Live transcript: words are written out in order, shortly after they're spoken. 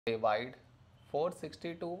Divide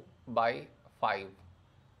 462 by 5.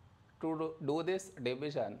 To do this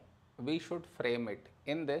division, we should frame it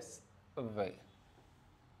in this way.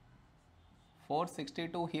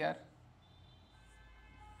 462 here,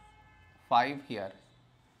 5 here.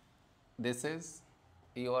 This is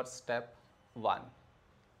your step 1.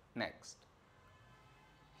 Next,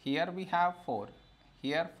 here we have 4,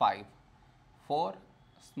 here 5. 4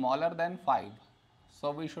 smaller than 5. So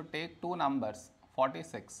we should take two numbers,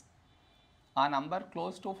 46. A number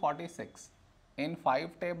close to 46 in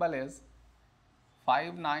 5 table is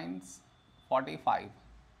 5 nines 45.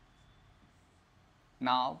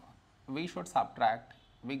 Now we should subtract,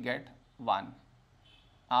 we get 1.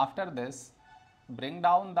 After this, bring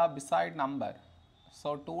down the beside number,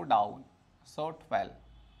 so 2 down, so 12.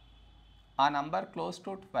 A number close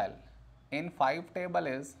to 12 in 5 table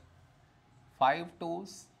is 5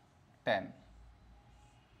 twos 10.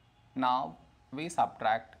 Now we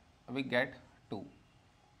subtract, we get 2.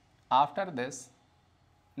 After this,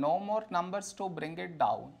 no more numbers to bring it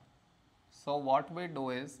down. So what we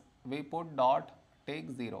do is, we put dot, take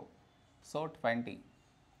 0. So 20.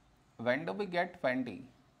 When do we get 20?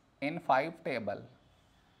 In 5 table,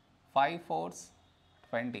 5 fours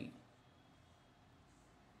 20.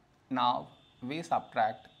 Now we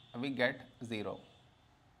subtract, we get 0.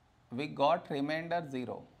 We got remainder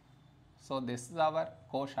 0. So this is our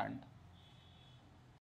quotient.